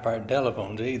those high-powered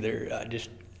telephones either.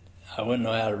 I wouldn't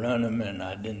know how to run them, and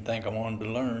I didn't think I wanted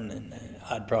to learn, and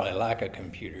I'd probably like a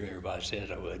computer. Everybody says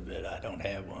I would, but I don't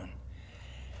have one.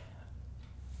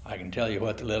 I can tell you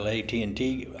what the little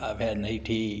AT&T, I've had an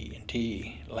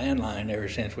AT&T landline ever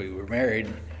since we were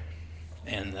married,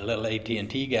 and the little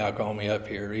AT&T gal called me up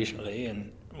here recently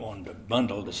and wanted to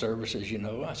bundle the services, you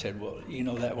know. I said, well, you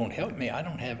know, that won't help me. I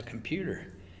don't have a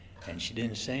computer. And she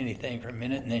didn't say anything for a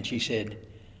minute, and then she said,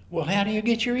 well, how do you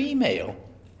get your email?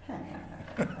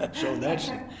 So that's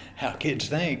how kids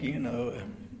think, you know.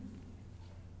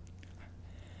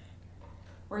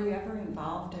 Were you ever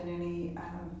involved in any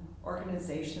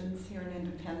organizations here in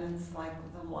Independence, like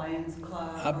the Lions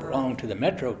Club? I belonged to the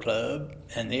Metro Club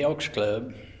and the Elks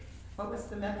Club. What was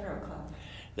the Metro Club?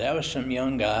 That was some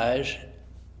young guys.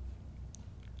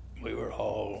 We were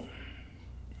all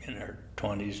in our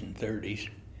 20s and 30s,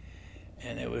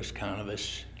 and it was kind of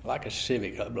like a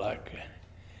civic club, like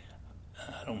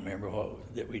I don't remember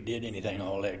that we did anything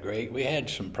all that great. We had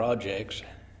some projects.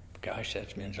 Gosh,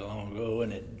 that's been so long ago,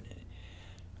 and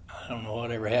I don't know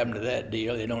whatever happened to that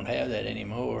deal. They don't have that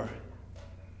anymore.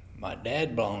 My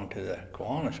dad belonged to the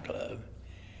Kiwanis Club.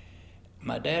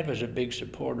 My dad was a big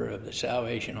supporter of the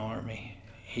Salvation Army.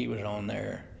 He was on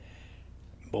their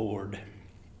board,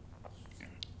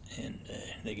 and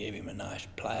they gave him a nice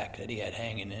plaque that he had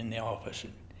hanging in the office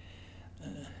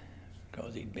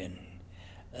because he'd been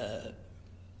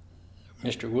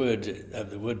Mr. Woods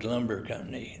of the Woods Lumber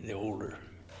Company, the older,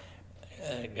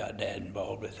 got Dad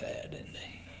involved with that, and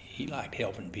he liked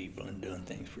helping people and doing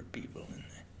things for people,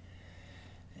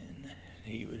 and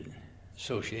he was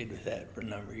associated with that for a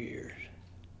number of years.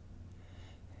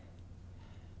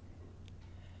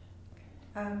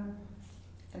 And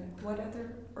what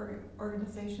other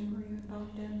organization were you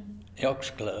involved in?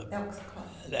 Elks Club. Elks Club.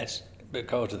 That's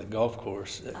because of the golf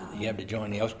course. You have to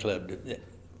join the Elks Club.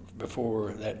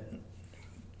 Before that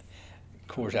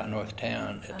course out north of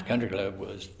town at the Country Club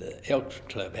was the Elks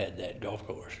Club had that golf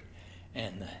course,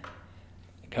 and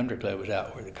the Country Club was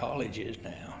out where the college is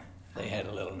now. They had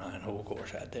a little 9-hole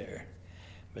course out there,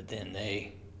 but then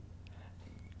the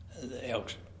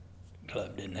Elks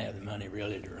Club didn't have the money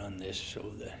really to run this, so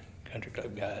the Country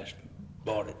Club guys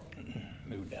bought it and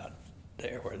moved out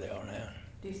there where they are now.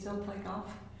 Do you still play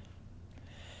golf?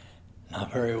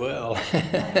 Not very well.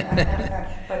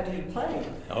 But do you play?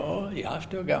 Oh, yeah, I've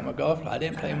still got my golf. I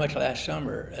didn't play much last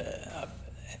summer. I've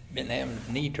been having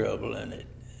knee trouble, and it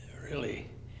really,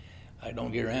 I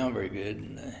don't get around very good.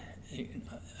 And,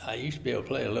 I used to be able to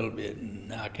play a little bit, and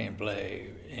now I can't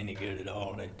play any good at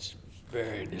all. It's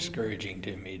very discouraging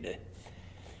to me.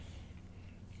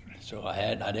 So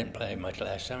I didn't play much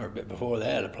last summer, but before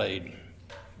that I played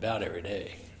about every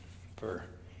day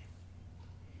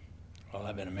well,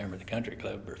 I've been a member of the Country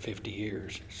Club for 50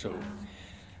 years, so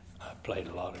I played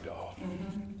a lot of golf,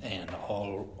 and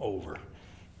all over,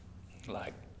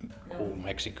 like old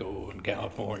Mexico and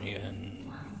California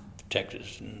and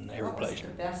Texas and every place. What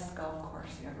was the best golf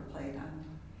course you ever played on?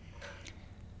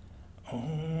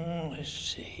 Oh, let's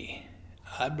see.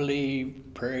 I believe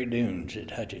Prairie Dunes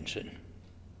at Hutchinson.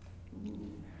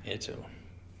 It's a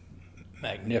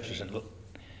magnificent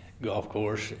golf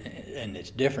course, and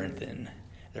it's different than,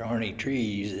 there aren't any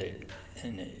trees,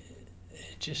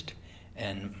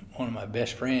 and one of my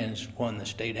best friends won the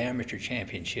state amateur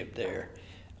championship there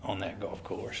on that golf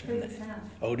course. Who was that?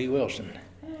 Odie Wilson.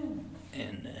 Oh.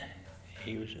 And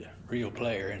he was a real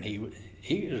player, and he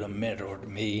was a mentor to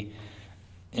me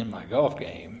in my golf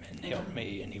game and helped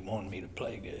me, and he wanted me to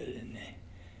play good. And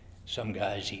some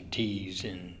guys he'd tease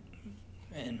and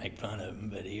make fun of him,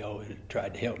 but he always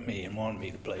tried to help me and wanted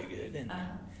me to play good.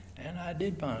 And I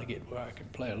did finally get where I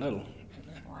could play a little.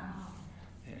 Wow.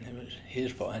 And it was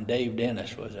his fault. And Dave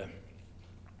Dennis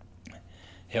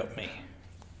helped me.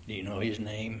 Do you know his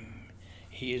name?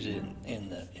 He is in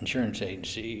the insurance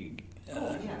agency.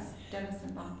 Oh, yes, Dennis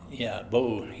and Bob. Yeah,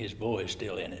 his boy is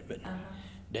still in it, but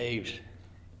Dave's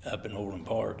up in Overland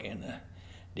Park in the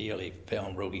deal. He fell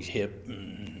and broke his hip,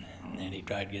 and then he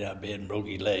tried to get out of bed and broke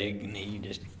his leg, and he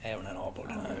just having an awful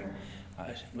time.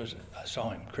 I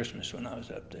saw him Christmas when I was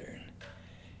up there, and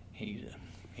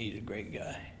he's a great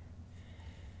guy.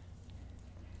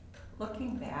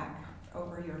 Looking back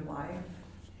over your life,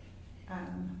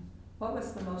 what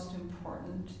was the most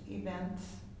important event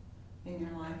in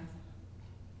your life?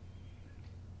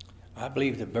 I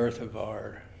believe the birth of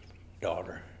our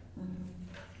daughter. Mm-hmm.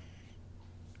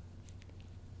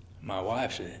 My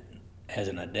wife has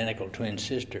an identical twin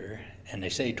sister, and they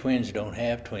say twins don't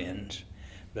have twins,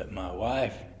 but my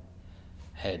wife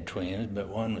had twins, but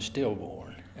one was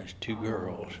stillborn. There's two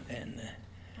girls, and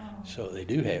so they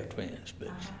do have twins.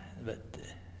 But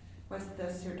was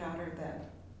this your daughter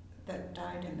that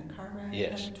died in the car wreck?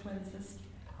 Yes. Had a twin sister?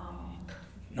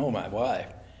 No, my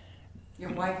wife.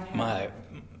 Your wife had...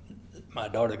 My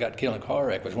daughter got killed in a car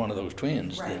wreck was one of those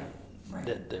twins. Right.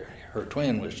 That her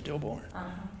twin was stillborn. Uh-huh.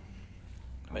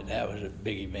 But that was a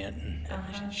big event,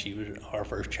 and she was our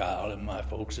first child, and my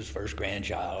folks' first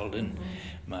grandchild, and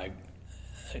my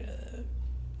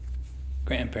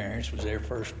grandparents was their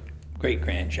first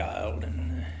great-grandchild,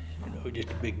 and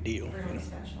just a big deal. Really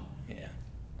special. Yeah,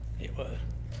 it was.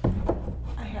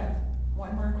 I have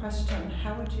one more question.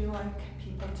 How would you like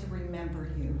people to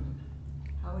remember you?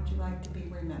 How would you like to be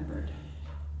remembered?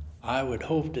 I would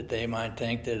hope that they might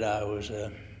think that I was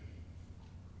a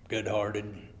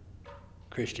good-hearted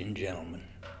Christian gentleman.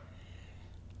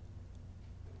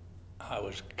 I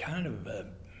was kind of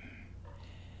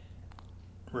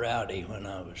rowdy when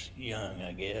I was young,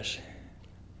 I guess.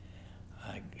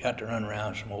 I got to run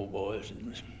around some old boys. It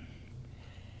was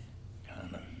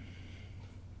kind of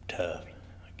tough,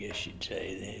 I guess you'd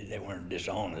say. They weren't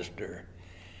dishonest,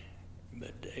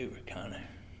 but they were kind of,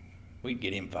 we'd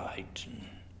get in fights and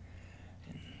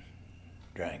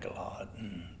drank a lot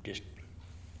and just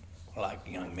like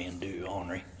young men do,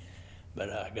 ornery. But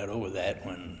I got over that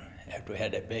after we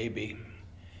had that baby,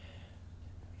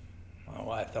 my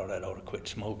wife thought I'd ought to quit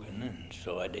smoking, and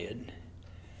so I did.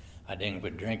 I didn't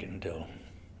quit drinking until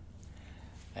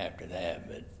after that,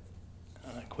 but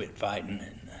I quit fighting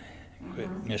and quit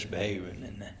misbehaving,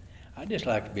 and I just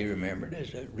like to be remembered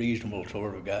as a reasonable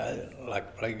sort of guy that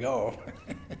liked to play golf.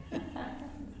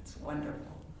 That's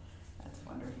wonderful. That's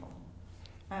wonderful.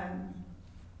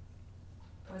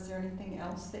 Was there anything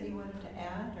else that you wanted to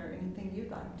add, or anything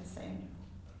you'd like to say?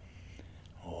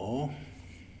 Oh,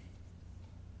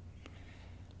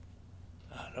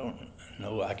 I don't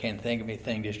know. I can't think of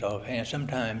anything just offhand.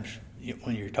 Sometimes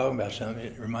when you're talking about something,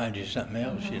 it reminds you of something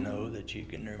else, that you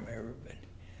can remember. But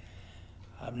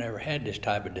I've never had this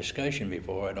type of discussion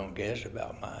before, I don't guess,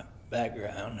 about my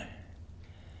background.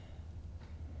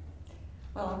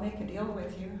 Well, I'll make a deal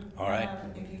with you. All right.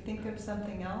 If you think of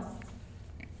something else,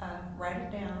 write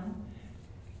it down.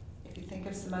 If you think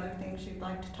of some other things you'd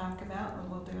like to talk about,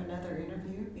 and we'll do another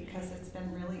interview, because it's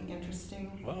been really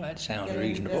interesting. Well, that sounds Getting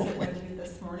reasonable. to visit with you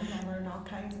this morning. I learned all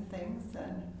kinds of things.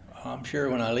 And I'm sure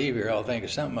when I leave here, I'll think of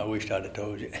something I wished I'd have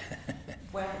told you.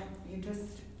 well, you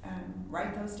just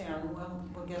write those down.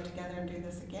 We'll get together and do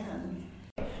this again.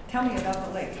 Tell me about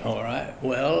the lake. All right.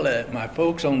 Well, my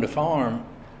folks owned a farm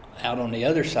out on the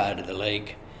other side of the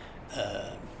lake.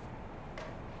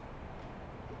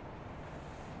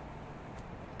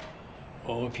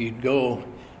 If you'd go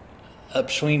up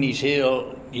Sweeney's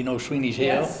Hill, you know Sweeney's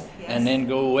Hill? Yes. And then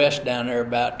go west down there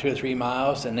about 2 or 3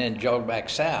 miles and then jog back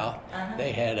south.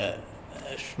 They had a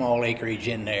small acreage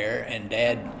in there, and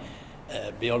Dad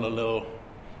built a little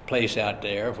place out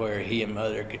there where he and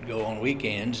Mother could go on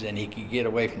weekends, and he could get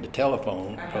away from the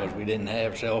telephone because we didn't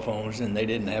have cell phones and they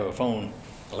didn't have a phone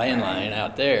landline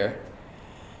out there.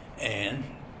 And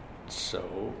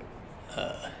so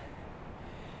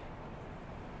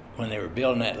when they were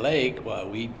building that lake,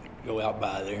 we'd go out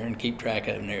by there and keep track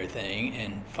of it and everything.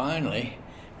 And finally,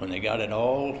 when they got it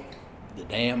all, the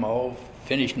dam all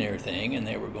finished and everything, and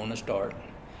they were going to start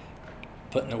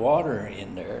putting the water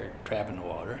in there, trapping the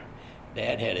water,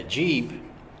 Dad had a Jeep,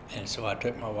 and so I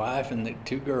took my wife and the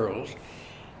 2 girls,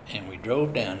 and we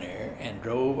drove down there and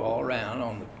drove all around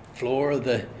on the floor of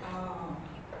the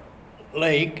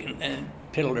lake and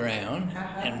piddled around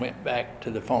and went back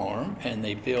to the farm, and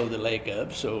they filled the lake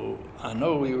up. So I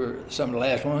know we were some of the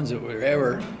last ones that were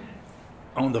ever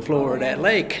on the floor of that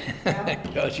lake,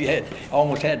 because you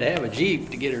almost had to have a Jeep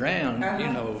to get around,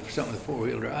 something with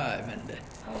 4-wheel drive. And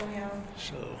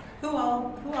so who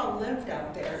all lived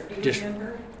out there? Do you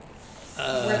remember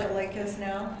where the lake is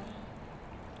now?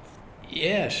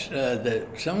 Yes,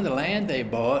 some of the land they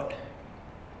bought.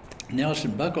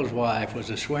 Nelson Buckles' wife was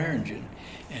a Swearingen,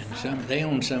 and they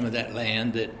owned some of that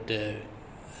land that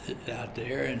out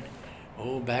there, and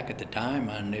Oh, back at the time,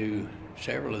 I knew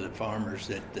several of the farmers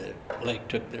that the lake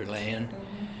took their land.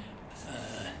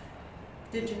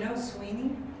 Did you know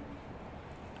Sweeney?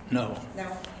 No,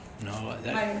 No. no,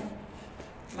 that,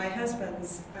 My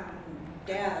husband's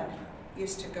dad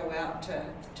used to go out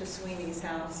to Sweeney's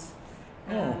house.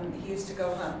 Oh. He used to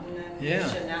go hunting and Yeah.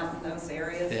 fishing out in those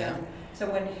areas. Yeah. And so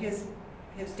when his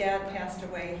dad passed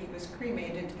away, he was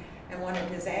cremated and wanted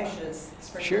his ashes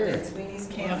sprinkled Sure. in Sweeney's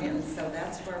Canyon. So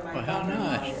that's where my well, how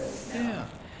father-in-law nice. is now. Yeah.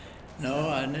 No,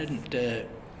 I didn't.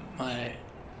 My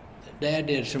dad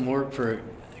did some work for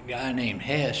a guy named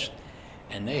Hess,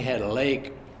 and they had a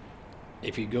lake.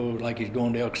 If you go like he's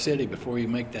going to Elk City before you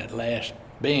make that last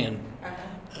bend,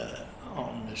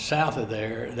 on the south of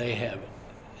there, they have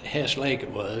Hess Lake it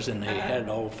was, and they had it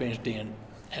all fenced in,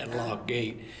 had a locked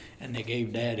gate, and they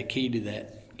gave Dad a key to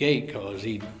that gate because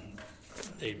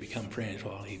they'd become friends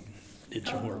while he did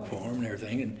some work for him and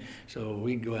everything, and so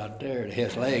we'd go out there to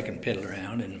Hess Lake and piddle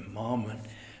around, and Mom and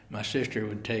my sister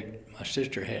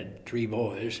had 3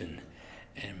 boys, and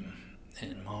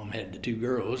Mom had the 2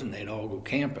 girls, and they'd all go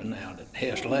camping out at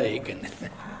Hess Lake, and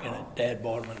Dad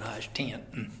bought them a nice tent,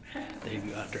 and they'd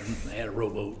go out there, and they had a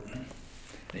rowboat.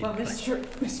 Well,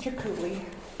 Mr. Cooley,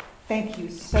 thank you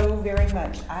so very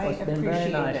much. I Well, it's been very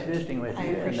appreciate nice it. visiting with I you,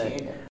 and appreciate it.